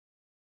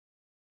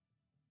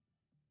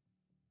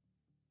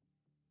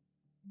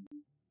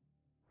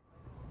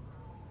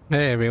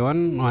Hey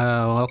everyone,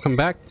 welcome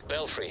back.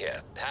 Belfry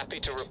here.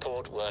 Happy to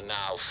report we're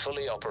now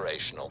fully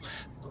operational.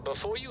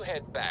 Before you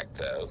head back,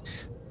 though,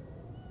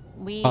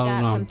 We Oh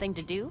got no. something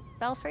to do,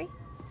 Belfry?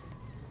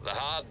 the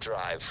hard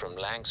drive from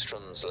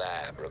Langstrom's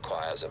lab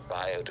requires a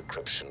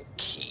biodecryption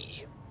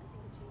key.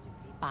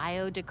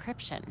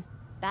 Biodecryption.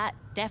 That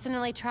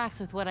definitely tracks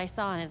with what I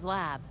saw in his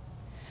lab.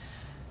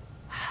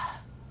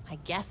 I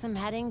guess I'm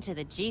heading to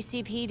the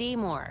GCPD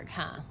morgue,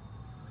 huh?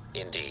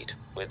 Indeed.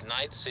 With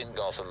nights in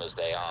Gotham as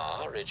they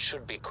are, it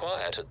should be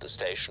quiet at the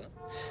station.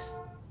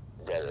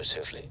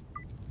 Relatively.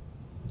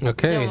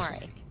 Okay, Don't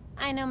worry.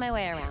 I know my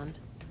way around.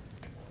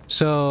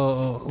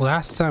 so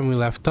last time we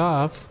left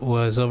off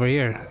was over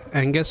here,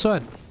 and guess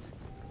what?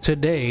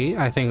 Today,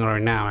 I think, or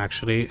now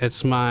actually,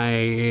 it's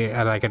my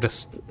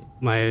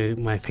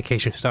my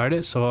vacation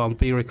started, so I'll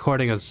be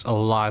recording a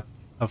lot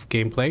of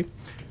gameplay.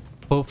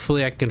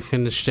 Hopefully, I can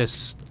finish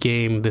this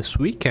game this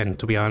weekend.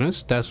 To be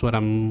honest, that's what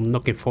I'm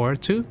looking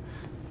forward to.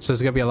 So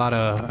it's gonna be a lot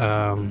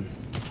of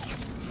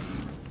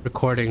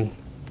recording.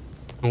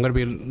 I'm gonna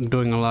be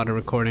doing a lot of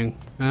recording.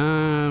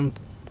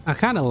 I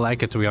kind of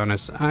like it, to be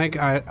honest.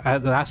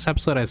 At the last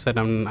episode I said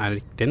I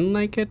didn't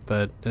like it,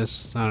 but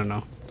this, I don't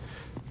know.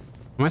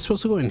 Am I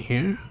supposed to go in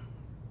here?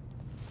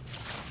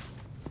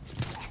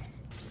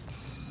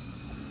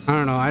 I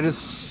don't know. I don't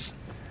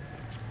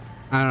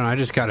know. I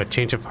just got a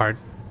change of heart,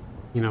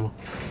 you know.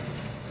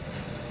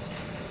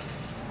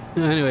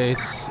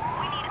 Anyways,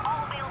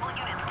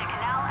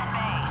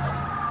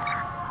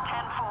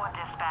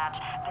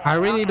 I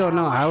really don't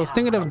know. I was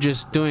thinking of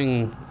just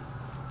doing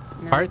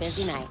Not a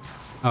busy parts. night.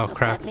 Oh Hope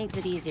crap. that makes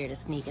it easier to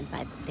sneak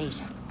inside the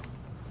station.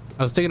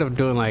 I was thinking of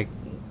doing like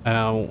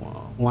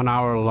 1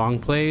 hour long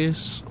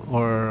plays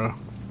or a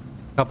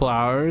couple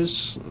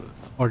hours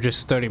or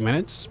just 30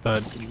 minutes,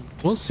 but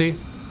we'll see.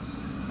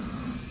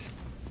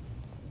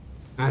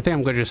 I think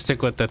I'm gonna just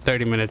stick with the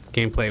 30-minute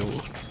gameplay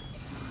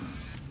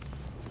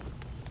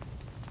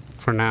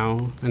for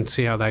now and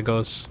see how that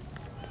goes.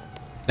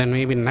 Then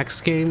maybe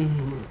next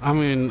game, I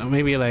mean,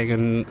 maybe like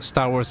in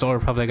Star Wars The Old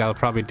Republic, I'll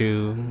probably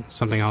do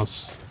something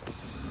else.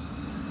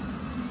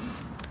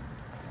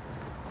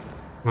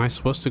 Am I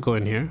supposed to go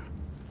in here?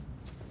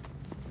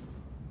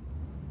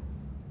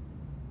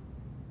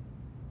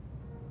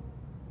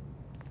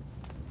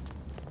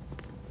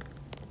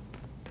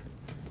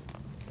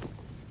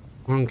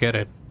 I don't get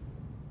it.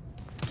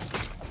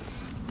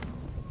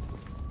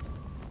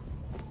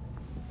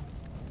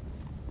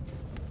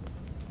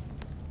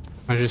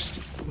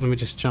 Let me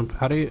just jump.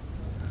 How do you...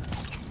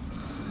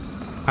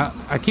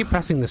 I keep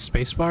pressing the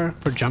space bar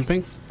for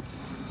jumping.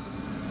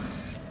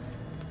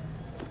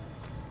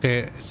 Okay,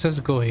 it says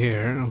go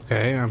here.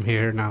 Okay, I'm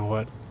here. Now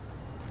what?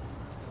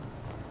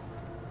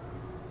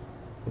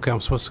 Okay, I'm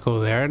supposed to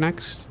go there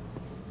next.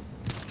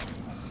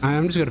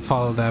 I'm just gonna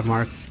follow that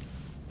mark.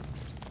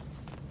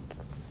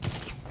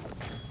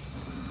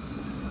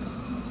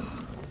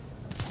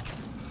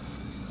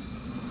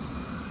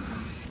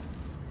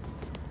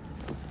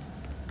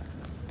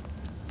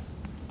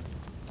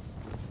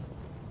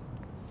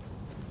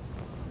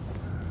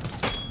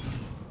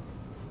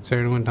 Is there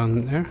anyone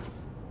down there?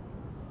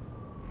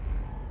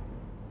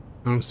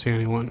 I don't see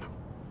anyone.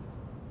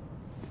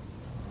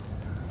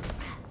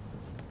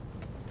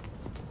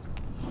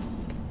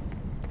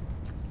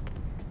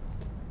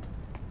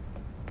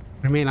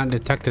 Remain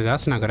undetected.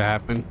 That's not gonna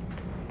happen.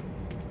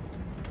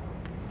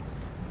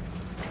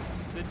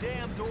 The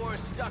damn door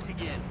is stuck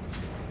again.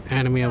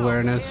 Enemy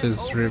awareness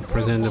is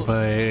represented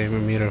by a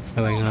meter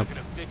filling up.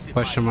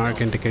 Question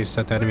mark indicates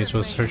that the enemies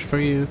will search for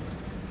you.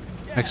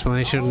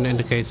 Explanation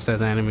indicates that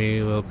the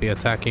enemy will be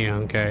attacking you.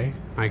 Okay,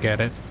 I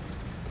get it.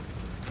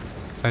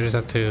 I just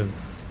have to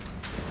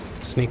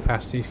sneak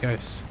past these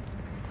guys.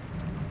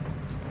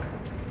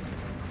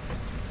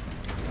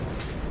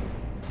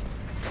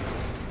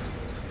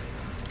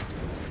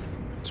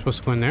 Supposed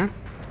to go in there?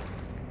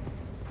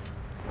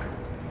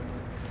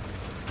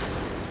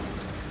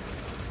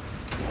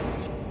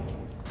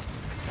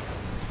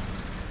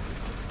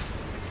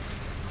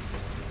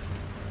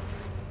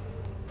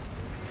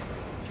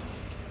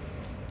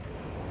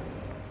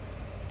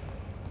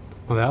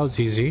 Well, that was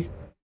easy.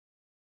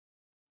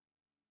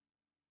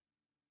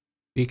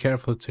 Be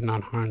careful to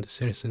not harm the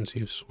citizens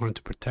you've sworn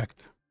to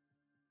protect.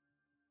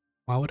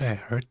 Why would I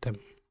hurt them?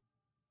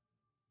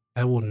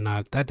 I will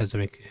not. That doesn't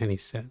make any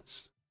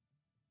sense.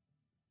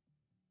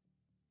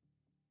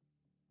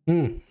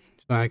 So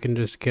I can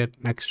just get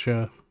an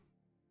extra.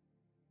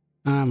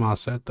 I'm all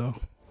set though.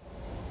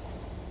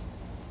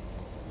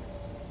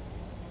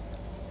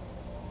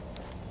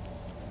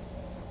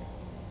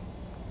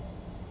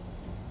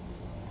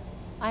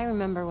 I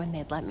remember when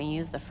they'd let me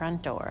use the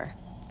front door.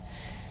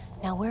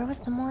 Now, where was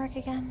the morgue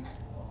again?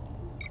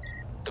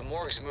 The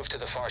morgue's moved to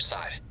the far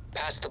side,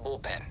 past the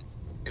bullpen.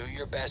 Do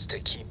your best to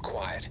keep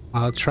quiet.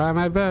 I'll try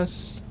my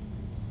best.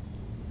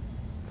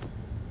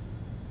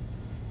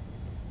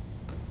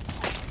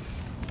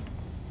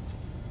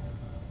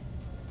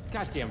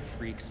 Goddamn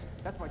freaks.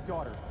 That's my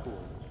daughter's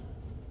school.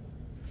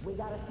 We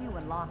got a few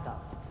in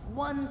lockup.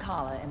 One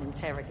caller in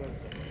interrogation.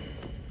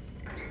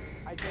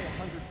 I'd pay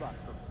 $100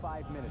 for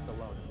 5 minutes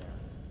alone in there.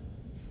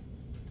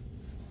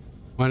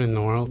 What in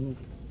the world?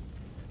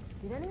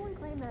 Did anyone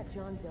claim that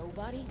John Doe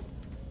body?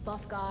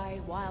 Buff guy,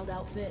 wild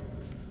outfit.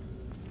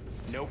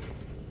 Nope.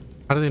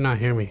 How do they not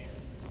hear me?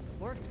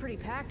 Work's pretty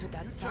packed with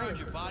that Turned science.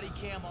 your body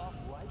cam off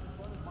right in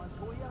front of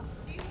Montoya?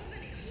 Do you have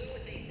any clue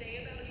what they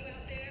say about you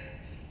out there?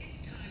 It's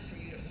time for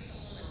you to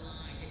fall in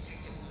line,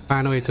 Detective Montoya.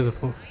 Find a way to the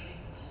pool.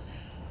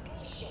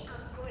 Bullshit.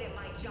 I'm good at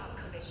my job,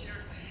 Commissioner.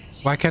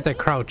 Why can't I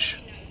crouch?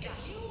 If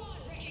you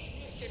want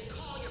recognition,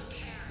 call your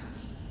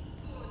parents.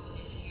 Gordon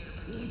isn't here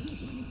to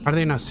protect you. How do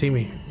they not see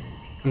me?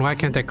 And why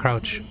can't I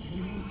crouch?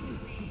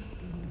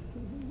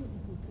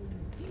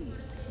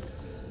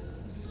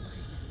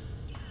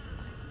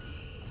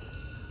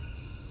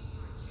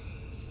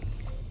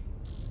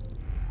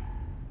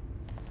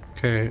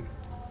 Okay.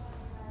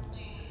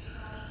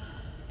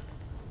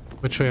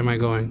 Which way am I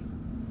going?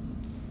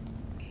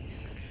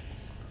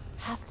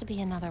 Has to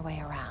be another way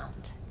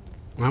around.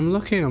 I'm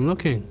looking.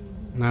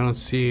 I don't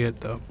see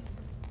it though.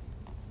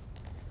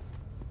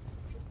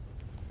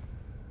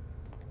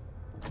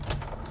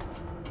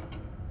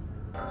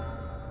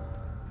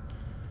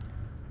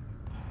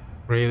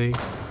 Really?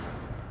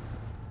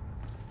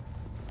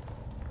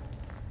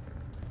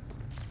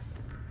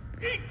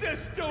 Eat the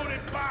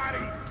student body!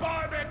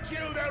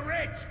 Barbecue the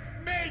rich!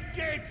 Make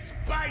it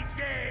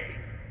spicy!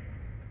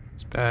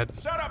 It's bad.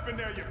 Shut up in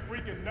there, you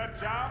freaking nut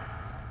job!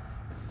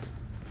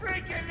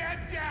 Freaking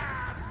nut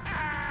job!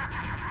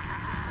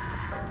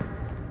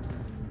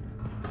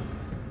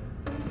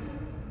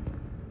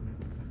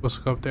 Supposed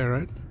to go up there,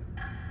 right?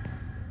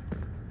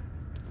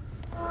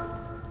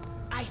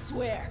 I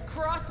swear,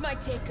 cross my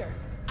ticker.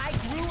 I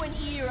grew an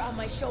ear on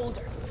my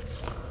shoulder.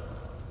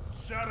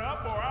 Shut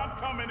up or I'm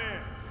coming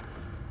in!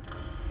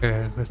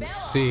 Okay, let's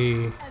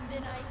see. And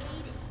then I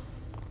ate it.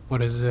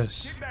 What is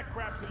this? Keep that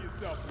crap to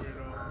yourself,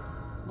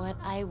 weirdo. What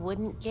I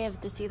wouldn't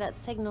give to see that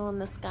signal in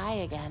the sky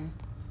again.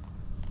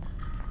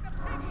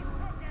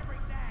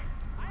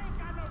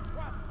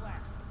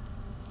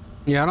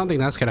 Yeah, I don't think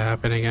that's gonna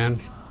happen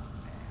again.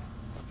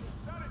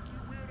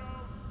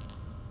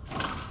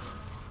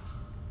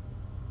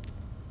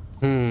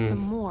 The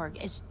morgue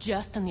is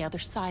just on the other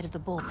side of the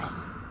bullpen.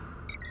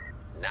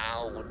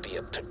 Now would be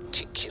a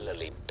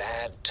particularly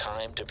bad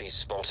time to be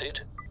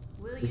spotted.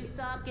 Will you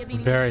stop giving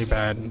me Very shit?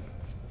 bad.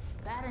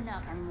 Bad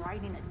enough I'm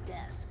writing a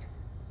desk.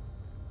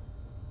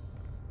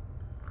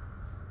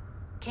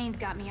 Kane's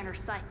got me in her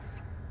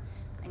sights.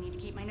 I need to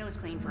keep my nose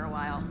clean for a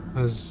while.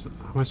 How am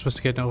I supposed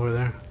to get over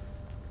there?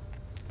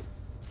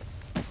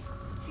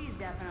 She's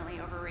definitely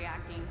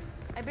overreacting.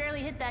 I barely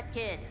hit that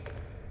kid.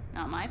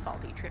 Not my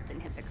fault he tripped and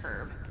hit the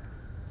curb.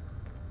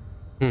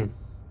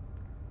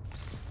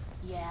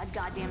 Yeah,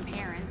 goddamn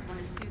parents want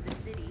to sue the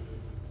city.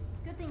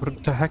 Good thing What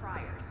they the have heck?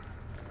 priors.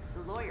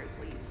 The lawyers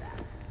will use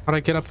that. How'd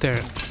I get up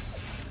there?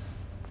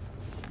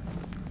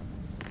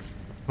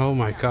 Oh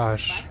my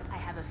gosh. But I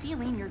have a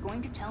feeling you're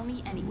going to tell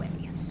me anyway,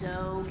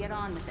 so get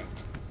on with it.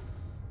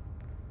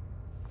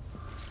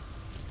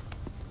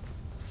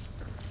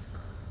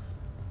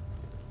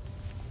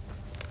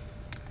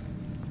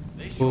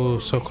 Oh,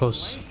 so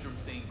close.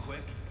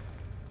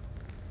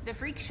 The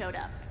freak showed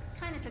up.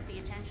 Kind of took the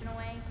attention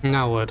away.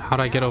 Now what? How'd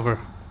I get over?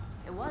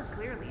 It was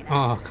clearly an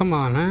Oh, accident. come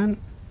on, man.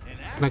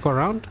 Can I go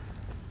around?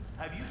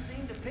 Have you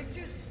seen the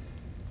pictures?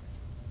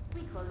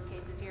 We close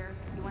cases here.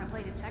 You want to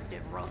play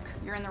detective, Rook?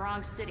 You're in the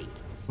wrong city.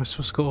 Am I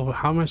supposed to go over?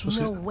 How am I supposed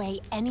No to? way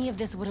any of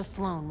this would have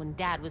flown when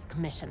Dad was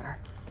commissioner.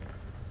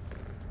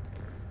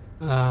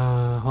 Hold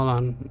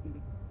on.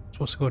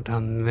 Supposed to go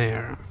down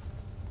there.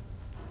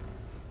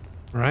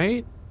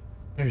 Right?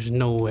 There's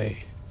no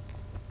way.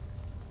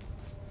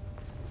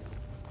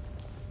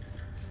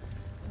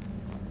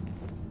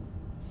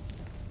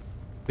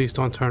 Please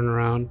don't turn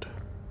around.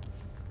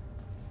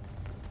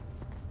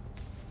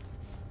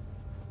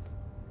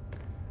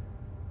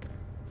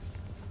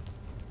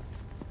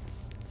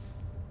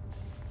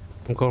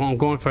 I'm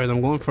going for it.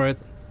 I'm going for it.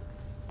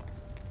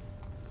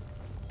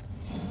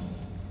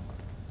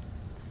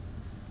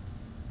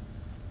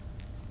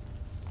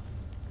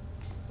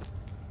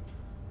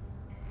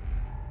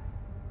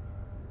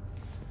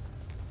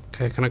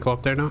 Okay, can I go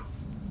up there now?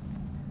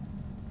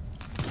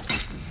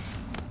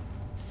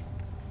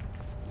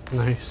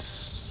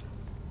 Nice.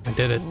 I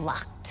did it.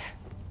 Locked.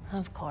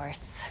 Of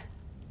course.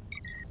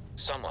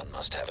 Someone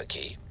must have a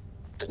key.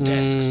 The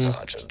desk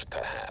sergeant,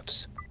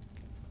 perhaps.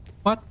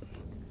 What?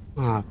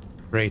 Ah,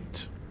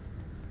 great.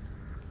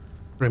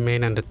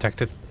 Remain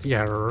undetected.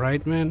 Yeah,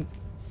 right, man.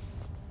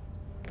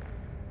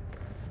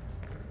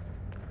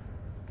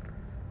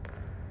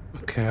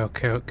 Okay.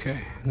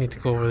 I need to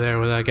go over there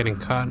without getting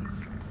caught.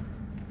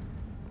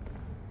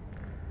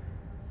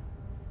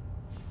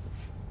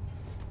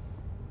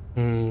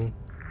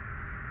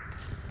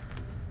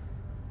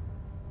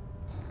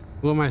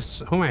 Who am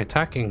I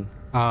attacking?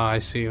 Oh, I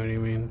see what you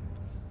mean.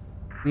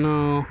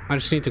 No, I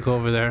just need to go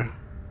over there.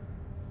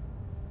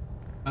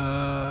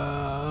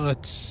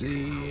 Let's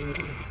see.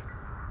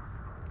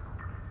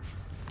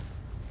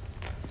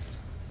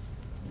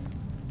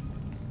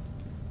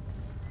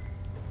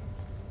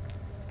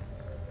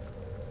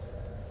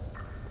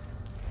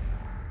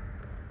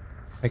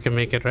 I can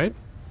make it, right?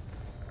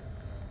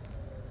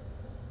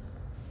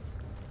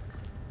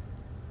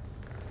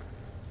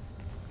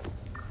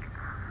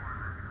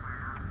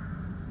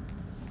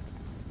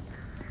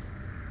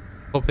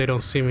 Hope they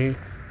don't see me.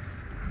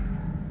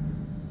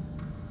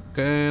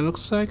 Okay,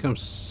 looks like I'm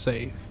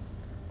safe.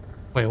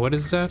 Wait, what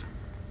is that?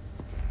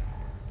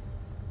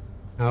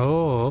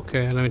 Oh,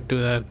 okay, let me do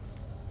that.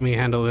 Let me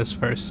handle this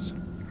first.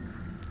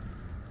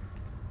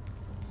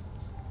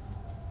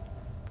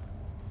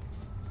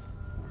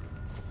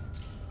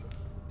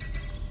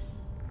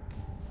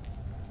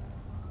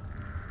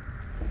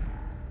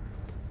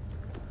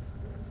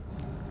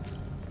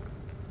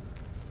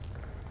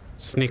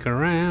 Sneak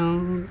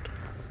around.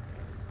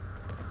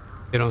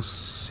 They don't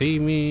see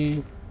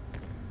me.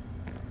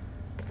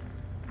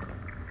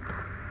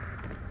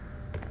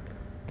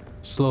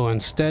 Slow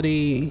and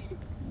steady.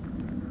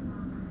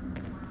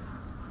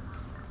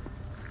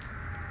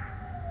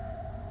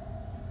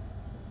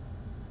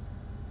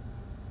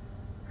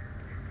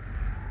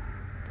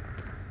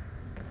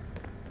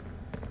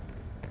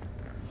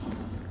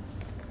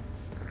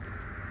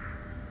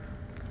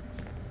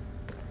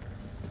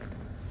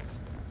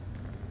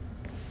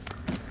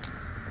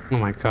 Oh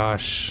my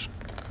gosh.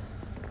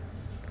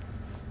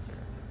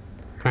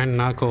 Can I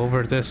not go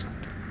over this?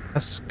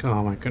 That's,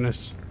 oh my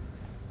goodness.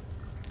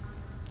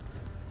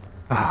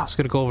 Ah, I was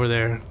gonna go over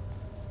there.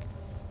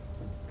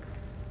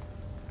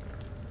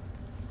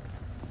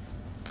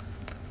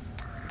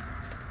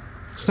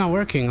 It's not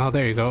working. Oh,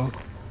 there you go.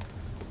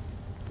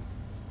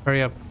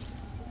 Hurry up.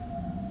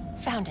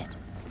 Found it.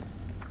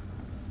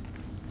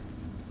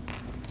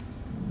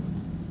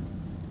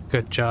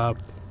 Good job.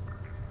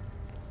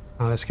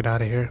 Now let's get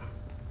out of here.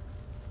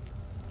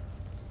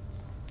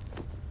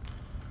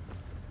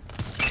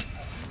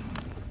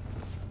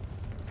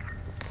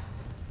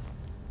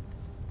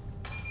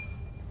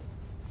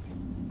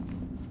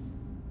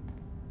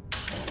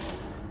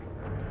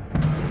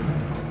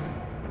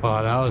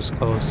 Wow, that was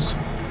close.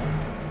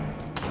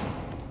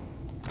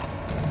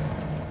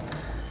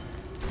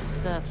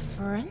 The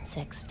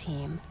forensics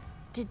team.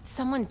 Did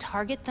someone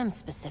target them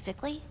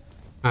specifically?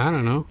 I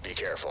don't know. Be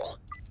careful.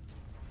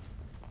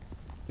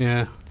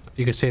 Yeah,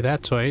 you could say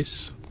that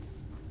twice.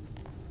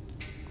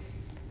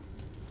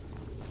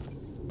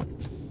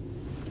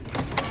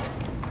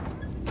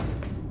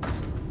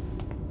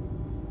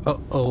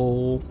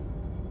 Uh-oh.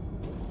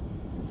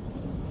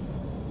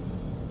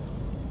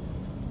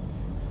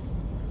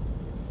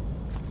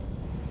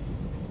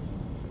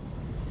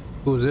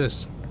 Who's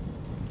this?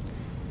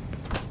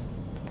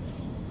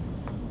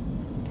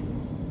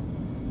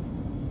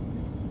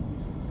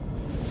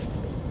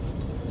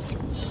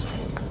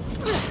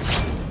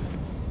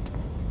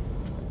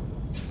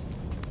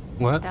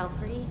 What?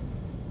 Belfry?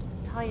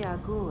 Talia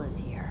Ghul is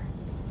here.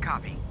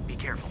 Copy. Be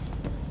careful.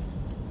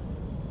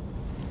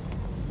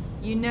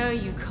 You know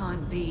you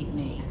can't beat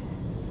me.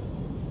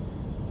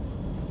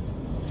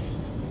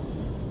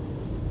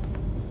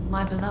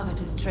 My beloved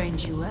has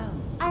trained you well.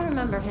 I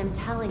remember him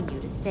telling you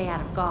to stay out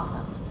of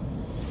Gotham.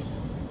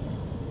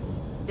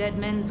 Dead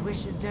men's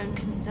wishes don't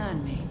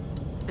concern me.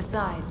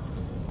 Besides,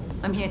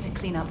 I'm here to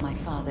clean up my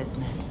father's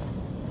mess.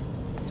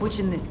 Which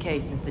in this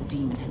case is the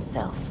demon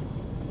himself.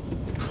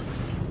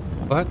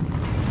 What?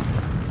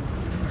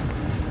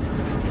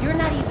 You're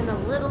not even a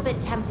little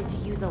bit tempted to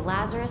use a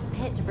Lazarus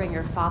pit to bring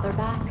your father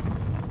back?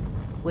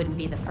 Wouldn't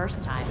be the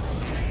first time.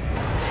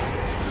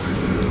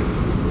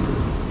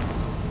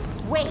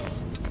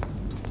 Wait!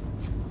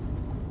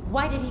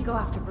 Why did he go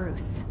after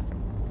Bruce?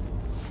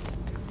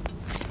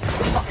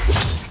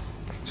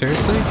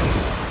 Seriously?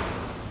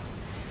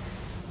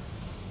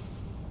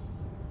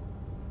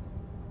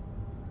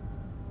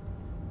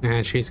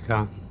 And she's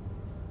gone.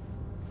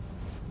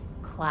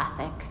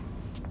 Classic.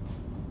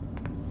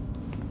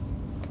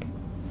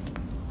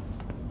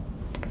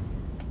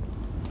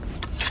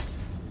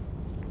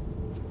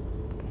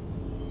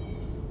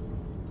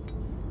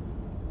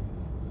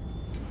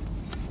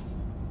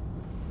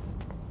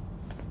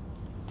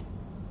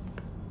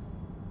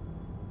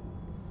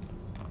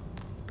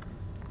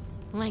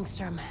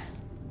 Langstrom.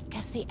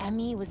 Guess the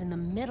ME was in the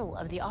middle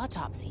of the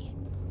autopsy.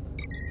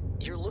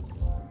 You're looking.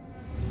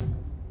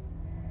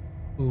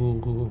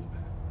 Ooh.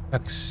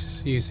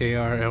 Use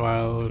AR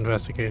while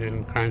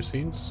investigating crime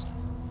scenes.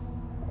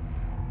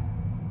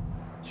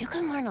 You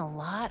can learn a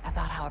lot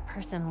about how a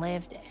person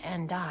lived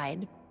and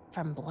died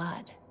from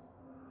blood.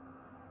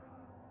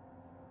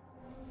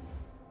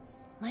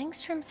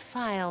 Langstrom's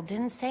file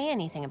didn't say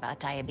anything about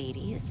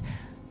diabetes.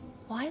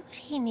 Why would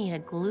he need a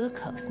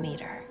glucose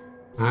meter?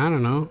 I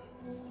don't know.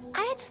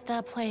 I'd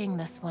stop playing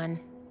this one.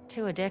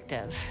 Too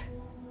addictive.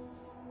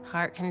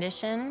 Heart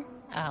condition?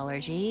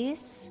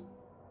 Allergies?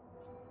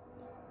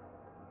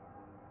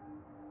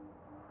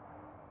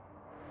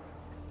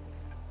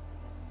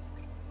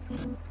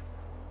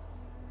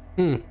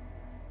 Hmm.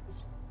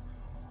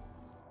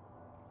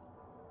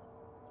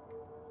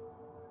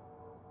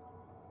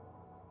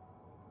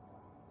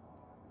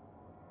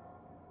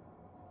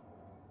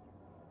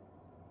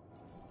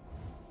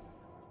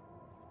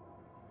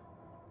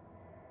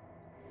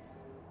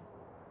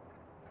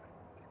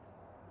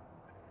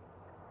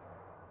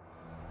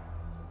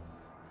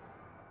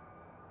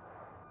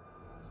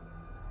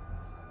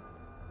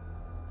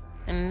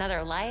 In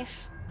another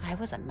life, I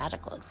was a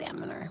medical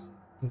examiner.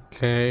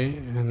 Okay,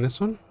 and this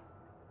one?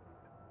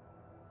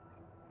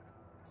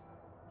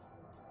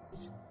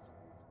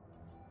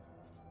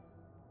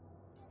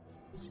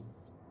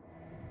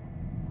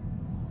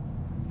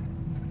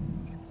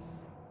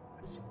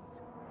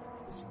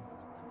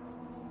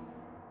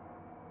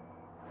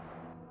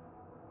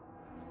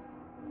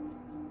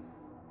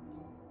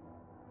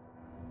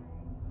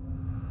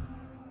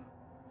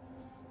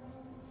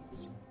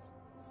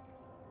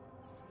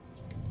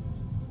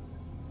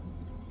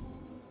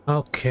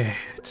 Okay,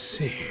 let's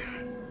see.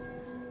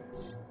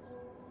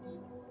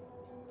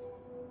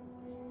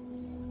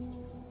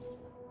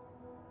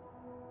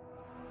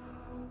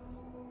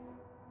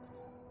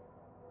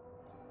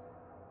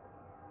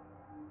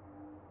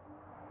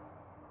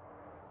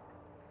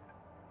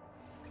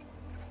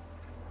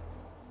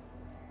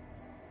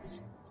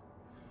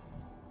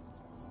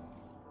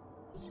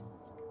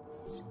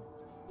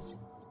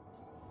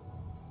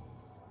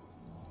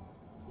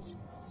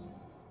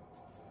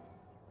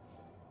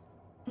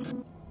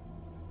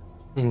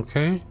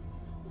 Okay.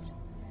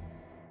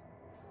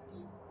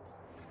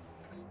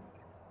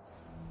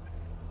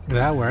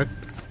 That worked.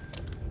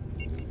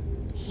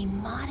 He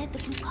modded the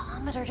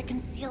glucometer to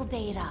conceal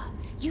data,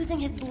 using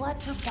his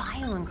blood for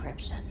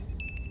bioencryption.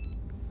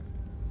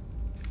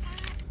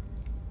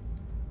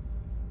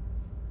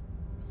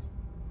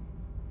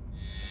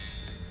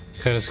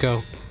 Okay, let's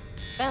go.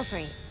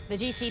 Belfry, the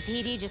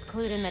GCPD just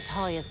clued in that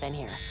Talia's been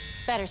here.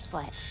 Better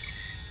split.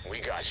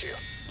 We got you.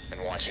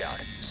 And watch out.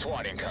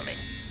 SWAT incoming.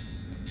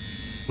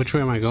 Which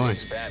way am I going?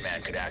 Seems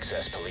Batman could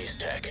access police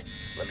tech.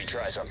 Let me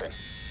try something.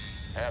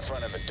 Have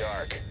fun in the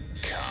dark,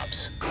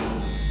 cops.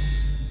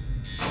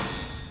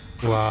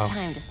 Wow. It's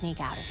time to sneak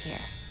out of here.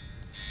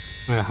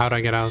 How do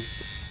I get out?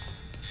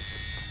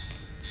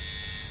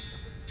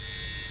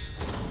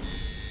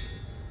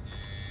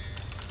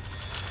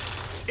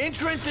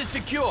 Entrance is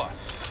secure.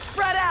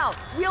 Spread out!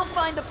 We'll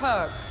find the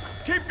perp.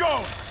 Keep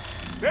going.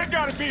 They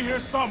gotta be here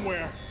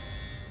somewhere.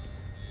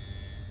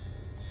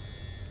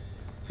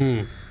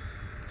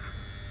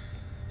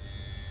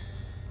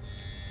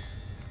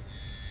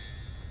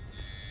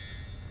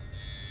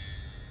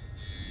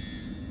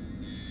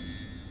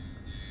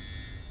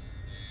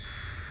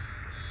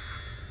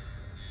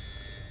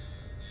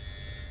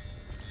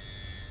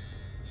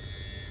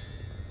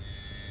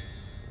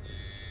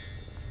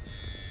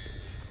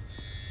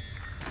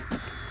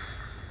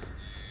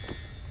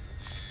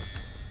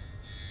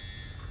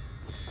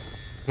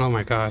 Oh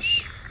my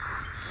gosh.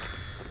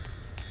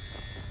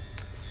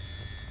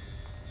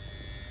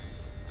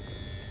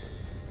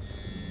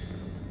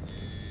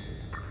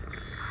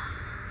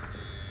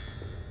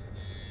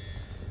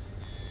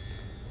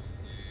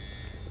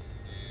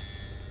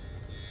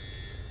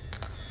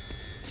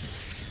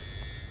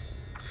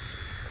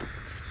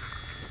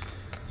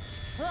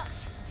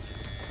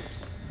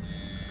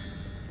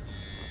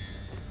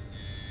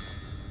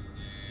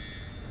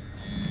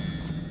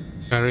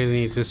 I really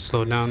need to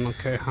slow down.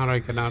 Okay, how do I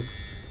get out?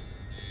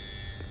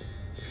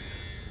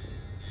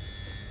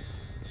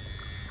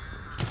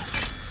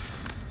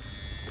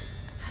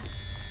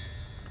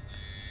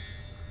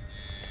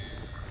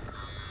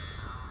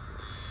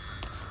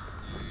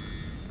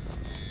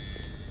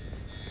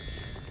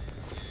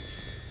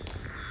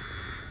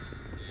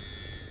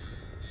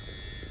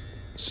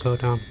 Slow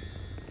down.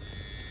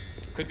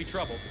 Could be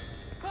trouble.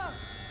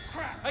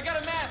 Crap! I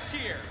got a mask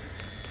here.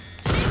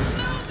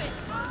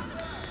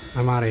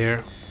 I'm out of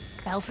here.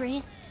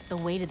 Belfry, the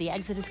way to the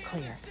exit is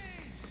clear.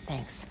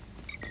 Thanks.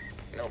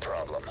 No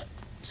problem.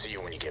 See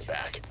you when you get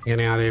back.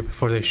 Getting out of here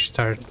before they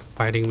start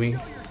fighting me.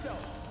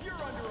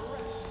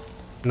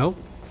 Nope.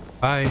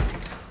 Bye.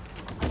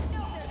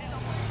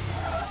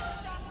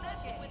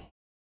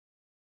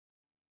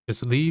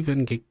 Just leave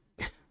and get.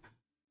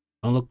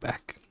 Don't look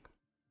back.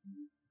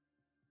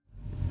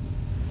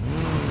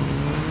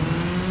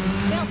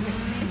 Belfry,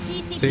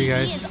 the See you GCPD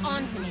guys. is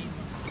on to me.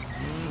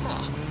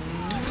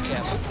 Be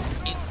careful.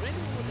 It really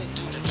wouldn't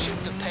do to chip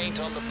the paint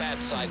on the bat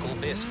cycle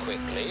this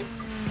quickly.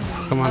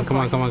 Come on, come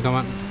on, come on, come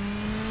on.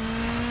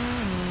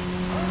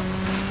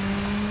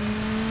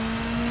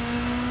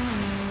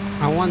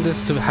 I want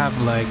this to have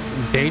like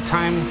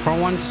daytime for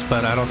once,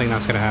 but I don't think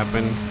that's gonna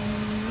happen.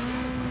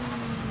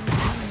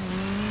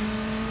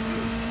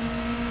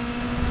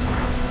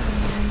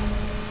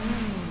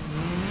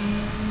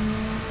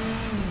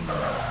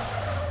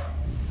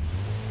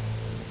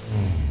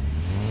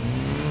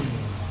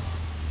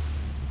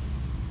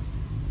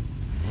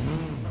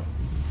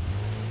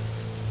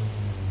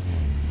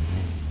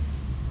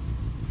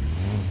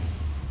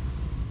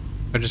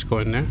 I just go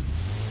in there.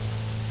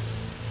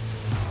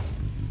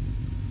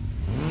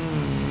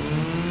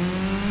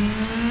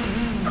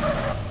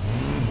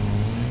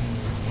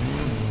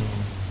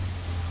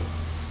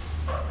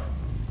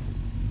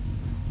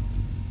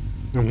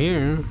 I'm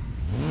here.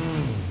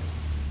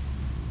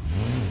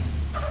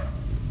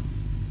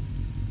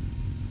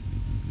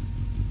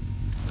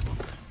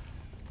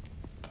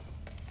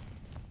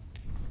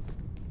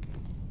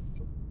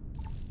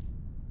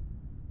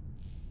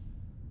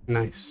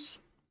 Nice.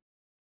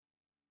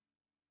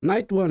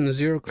 Night 1,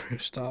 0 crime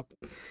stop.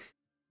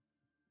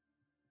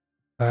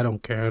 I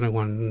don't care.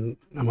 Anyone,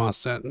 I'm all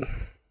set.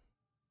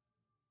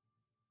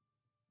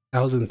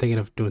 I wasn't thinking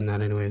of doing that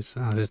anyways.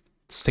 I was just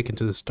sticking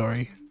to the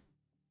story.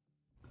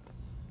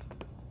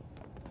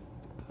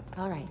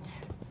 All right.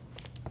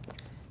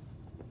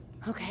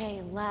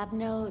 Okay, lab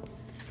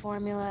notes,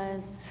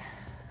 formulas,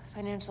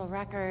 financial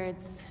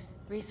records,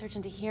 research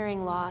into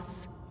hearing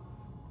loss,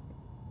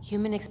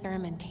 human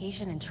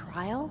experimentation and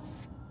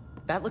trials?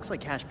 That looks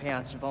like cash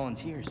payouts to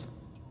volunteers.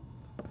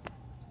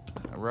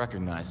 I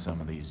recognize some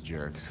of these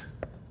jerks.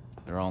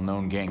 They're all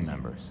known gang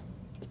members.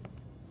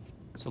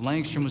 So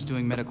Langstrom was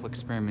doing medical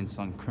experiments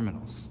on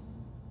criminals.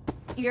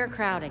 You're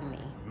crowding me.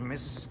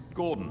 Miss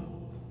Gordon.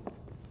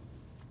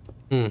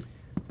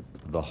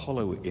 The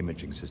hollow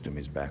imaging system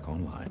is back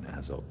online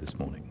as of this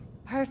morning.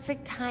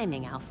 Perfect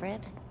timing,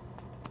 Alfred.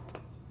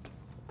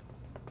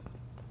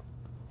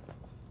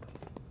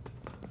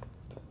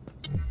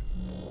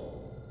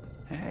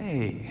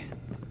 Hey,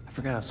 I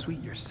forgot how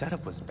sweet your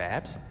setup was,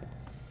 Babs.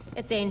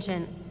 It's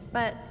ancient,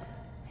 but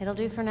it'll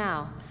do for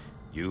now.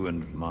 You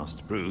and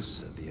Master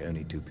Bruce are the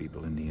only two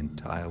people in the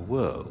entire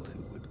world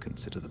who would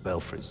consider the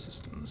Belfry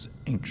systems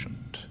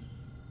ancient.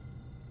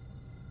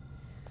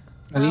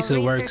 At least it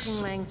While works.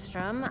 researching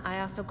Langstrom,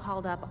 I also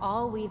called up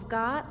all we've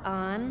got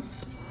on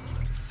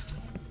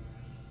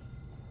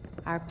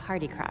our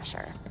party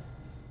crasher.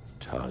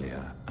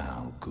 Talia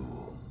al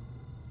Ghul.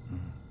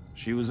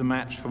 She was a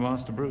match for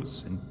Master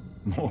Bruce in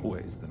more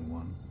ways than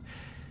one.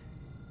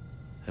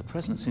 Her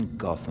presence in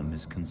Gotham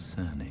is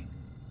concerning.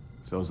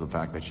 So's the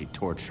fact that she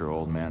torched her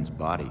old man's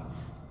body.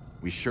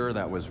 We sure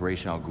that was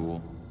Ra's al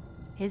Ghul?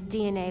 His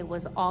DNA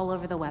was all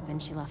over the weapon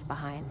she left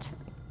behind.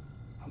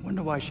 I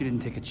wonder why she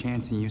didn't take a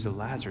chance and use a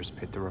Lazarus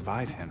pit to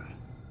revive him.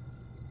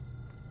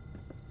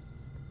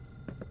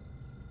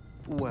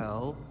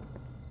 Well,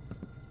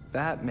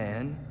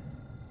 Batman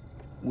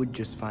would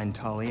just find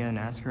Talia and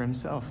ask her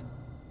himself.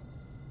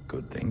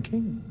 Good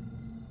thinking.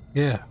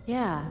 Yeah.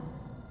 Yeah.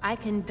 I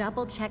can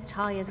double-check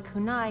Talia's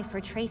kunai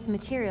for trace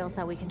materials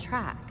that we can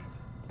track.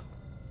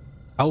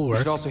 I'll We work.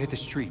 should also hit the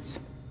streets.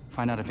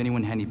 Find out if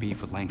anyone had any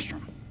beef with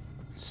Langstrom.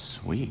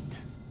 Sweet.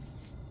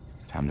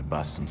 Time to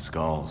bust some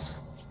skulls.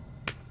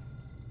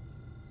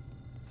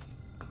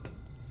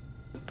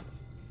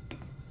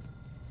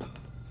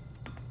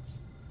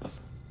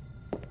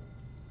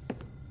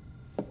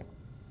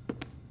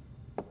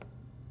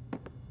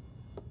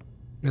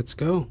 Let's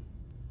go.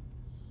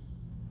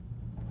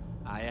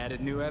 I added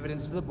new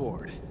evidence to the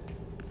board.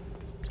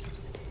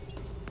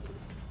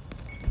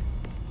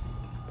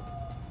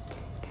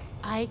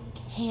 I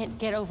can't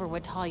get over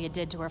what Talia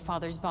did to her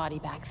father's body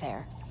back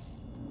there.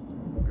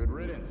 Good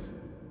riddance.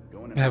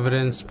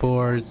 Evidence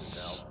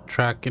boards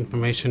track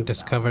information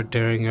discovered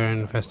during your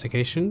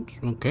investigations.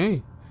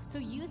 Okay. So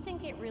you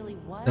think it really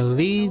was? The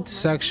lead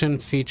section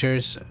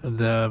features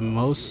the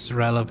most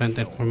relevant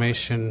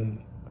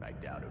information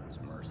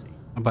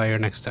about your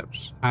next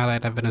steps.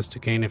 Highlight evidence to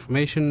gain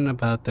information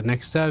about the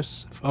next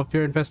steps of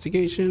your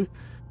investigation.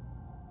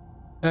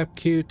 Tap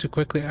Q to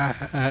quickly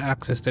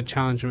access the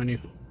challenge menu.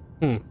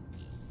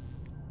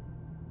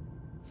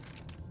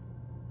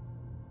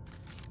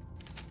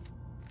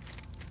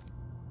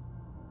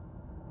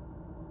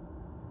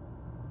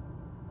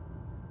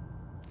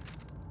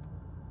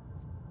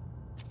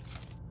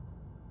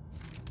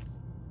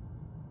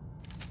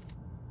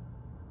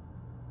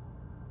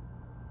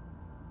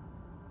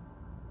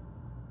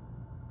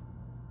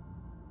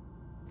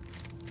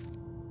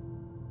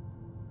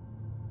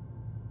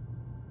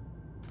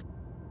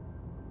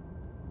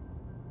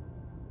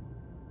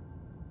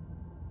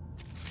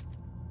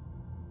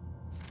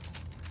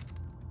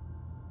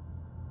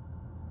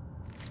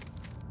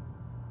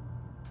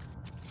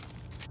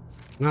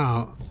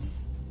 Oh,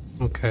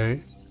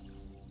 okay.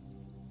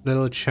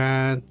 Little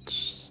chat,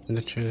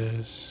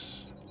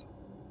 snitches.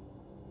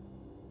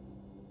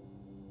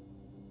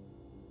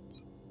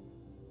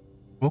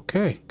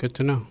 Okay, good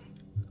to know.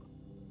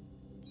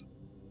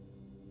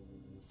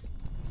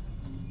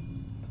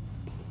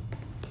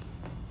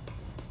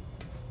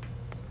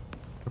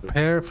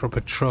 Prepare for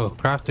patrol.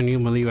 Craft a new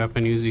melee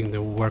weapon using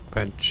the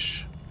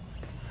workbench.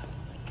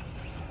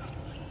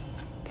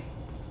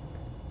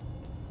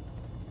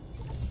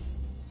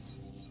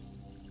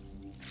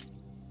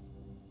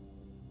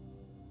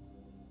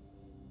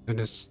 That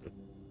is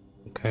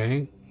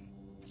okay.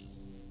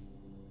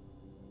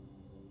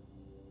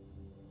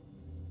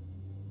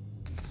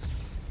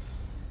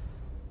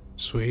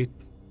 Sweet.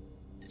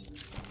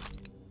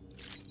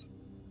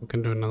 We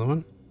can do another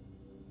one.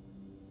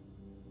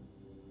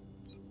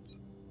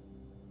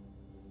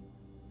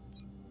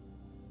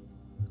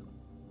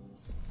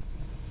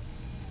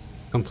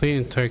 Complete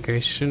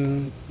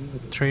interrogation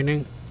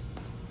training.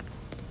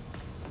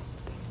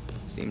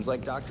 Seems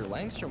like Dr.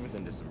 Langstrom was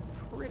into some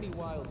pretty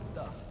wild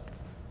stuff.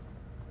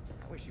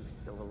 I wish he was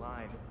still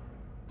alive.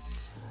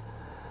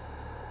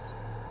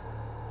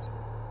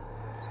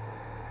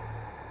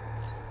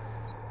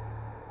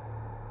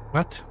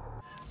 What?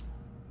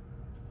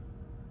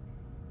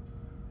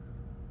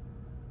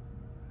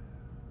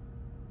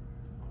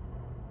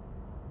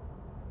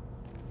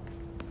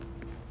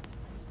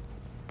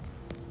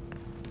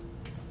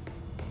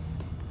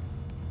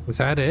 Is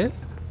that it?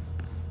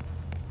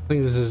 I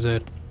think this is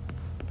it.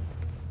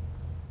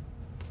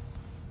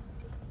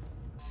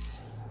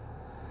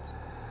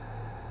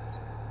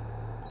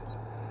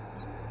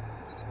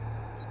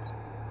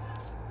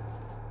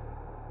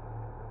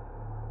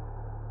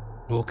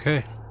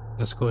 Okay,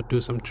 let's go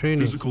do some training.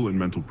 Physical and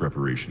mental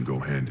preparation go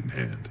hand in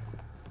hand.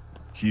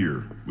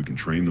 Here, we can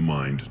train the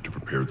mind to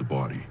prepare the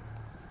body,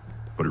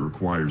 but it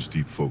requires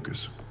deep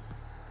focus.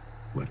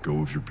 Let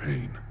go of your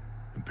pain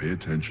and pay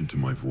attention to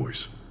my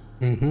voice.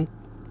 Mm-hmm.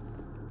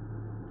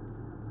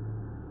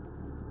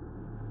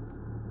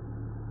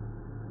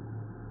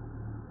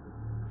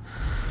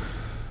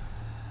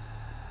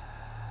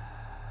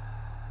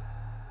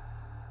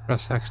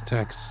 Press X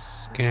to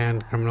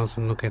scan criminals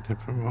and locate them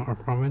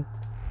from it.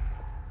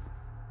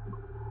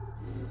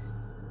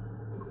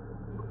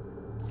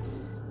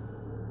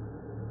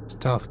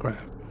 Stealth grab.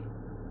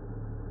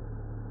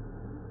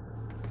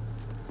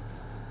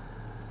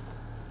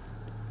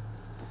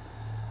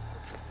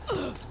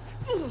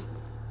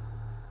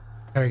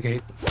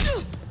 Interrogate.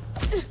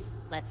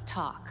 Let's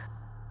talk.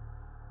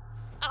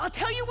 I'll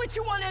tell you what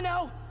you want to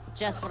know.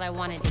 Just what I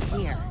wanted to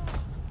hear.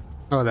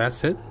 Oh,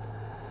 that's it?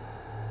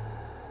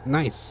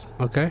 Nice.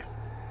 Okay.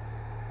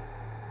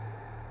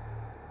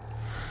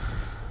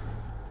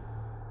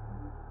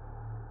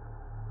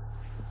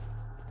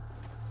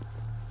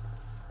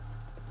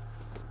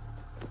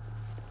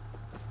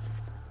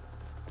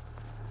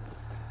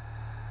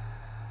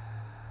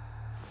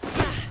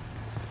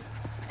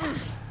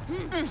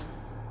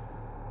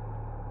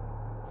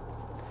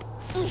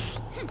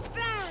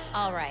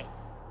 All right,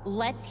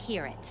 let's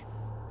hear it.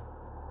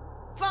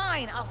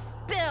 Fine, I'll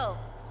spill.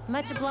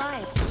 Much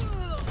obliged.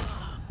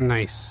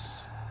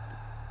 Nice.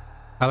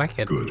 I like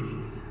it. Good,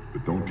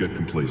 but don't get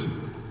complacent.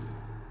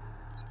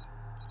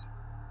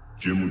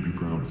 Jim would be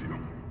proud of you.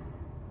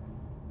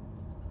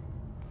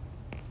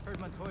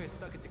 Heard Montoya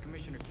stuck it to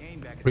Commissioner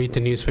Kane back. Read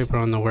the newspaper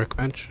on the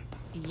workbench.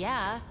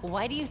 Yeah,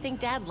 why do you think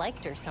Dad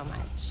liked her so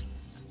much?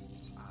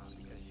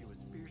 Because she was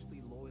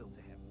fiercely loyal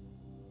to him.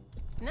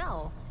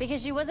 No,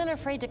 because she wasn't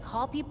afraid to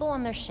call people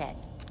on their shit.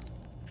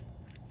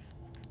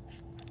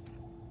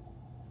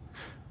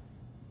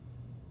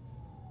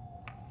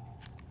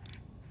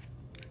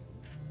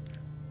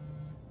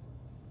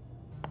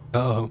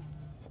 Uh-oh.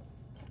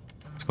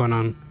 What's going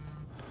on?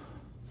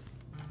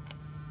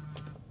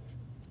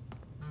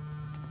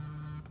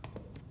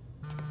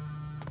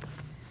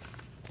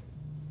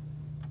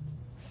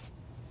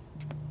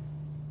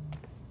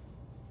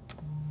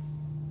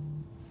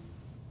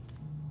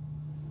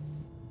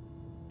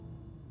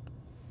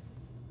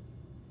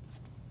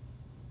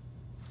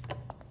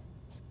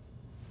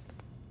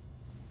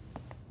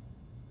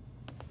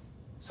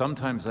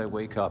 Sometimes I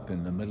wake up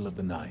in the middle of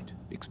the night,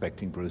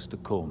 expecting Bruce to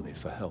call me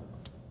for help.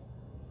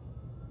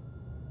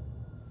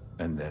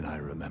 And then I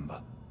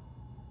remember.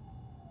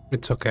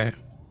 It's okay.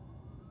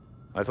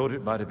 I thought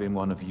it might have been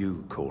one of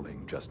you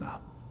calling just now.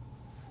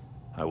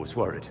 I was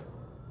worried.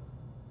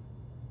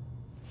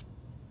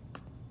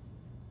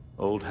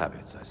 Old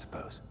habits, I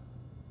suppose.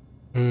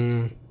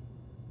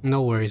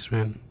 No worries,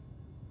 man.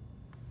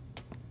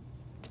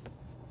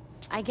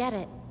 I get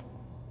it.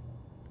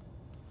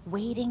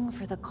 Waiting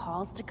for the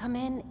calls to come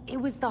in, it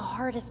was the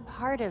hardest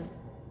part of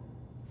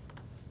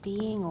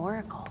being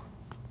Oracle.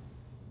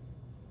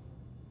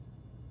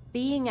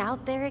 Being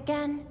out there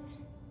again,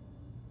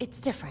 it's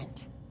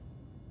different.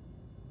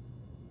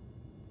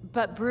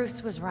 But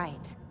Bruce was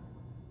right.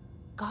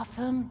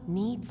 Gotham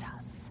needs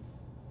us.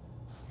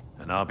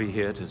 And I'll be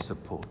here to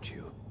support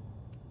you.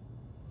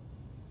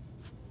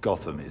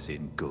 Gotham is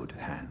in good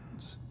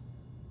hands.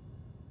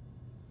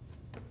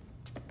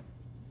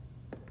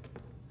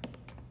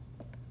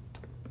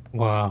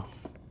 Wow.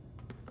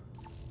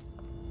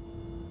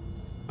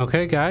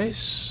 Okay,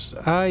 guys.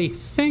 I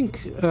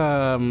think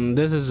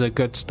this is a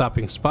good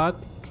stopping spot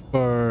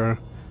for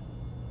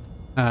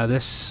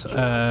this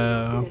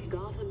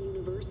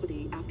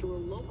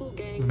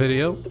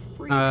video.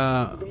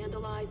 I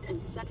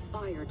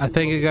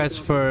thank you guys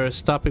for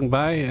stopping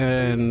by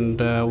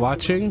and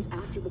watching.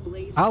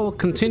 I will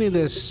continue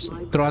this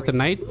throughout the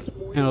night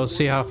and we'll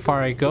see how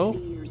far I go.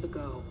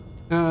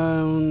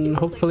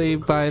 Hopefully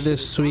by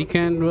this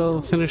weekend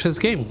we'll finish this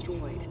game.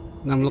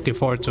 I'm looking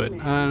forward to it,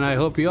 and I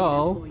hope you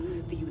all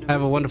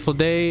have a wonderful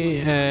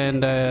day,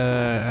 and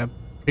I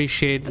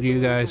appreciate you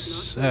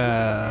guys. Hold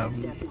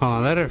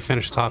on, let her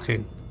finish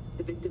talking.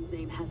 The victim's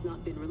name has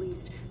not been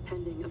released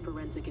pending a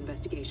forensic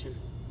investigation.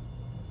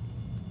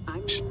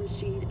 I'm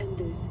Rashid, and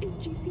this is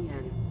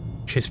GCN.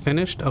 She's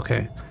finished?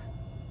 Okay.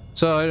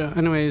 So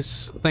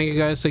anyways, thank you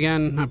guys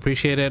again. I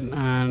appreciate it,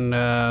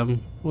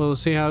 and we'll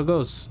see how it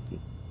goes.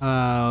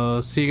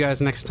 See you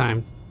guys next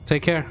time.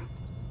 Take care.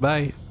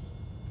 Bye.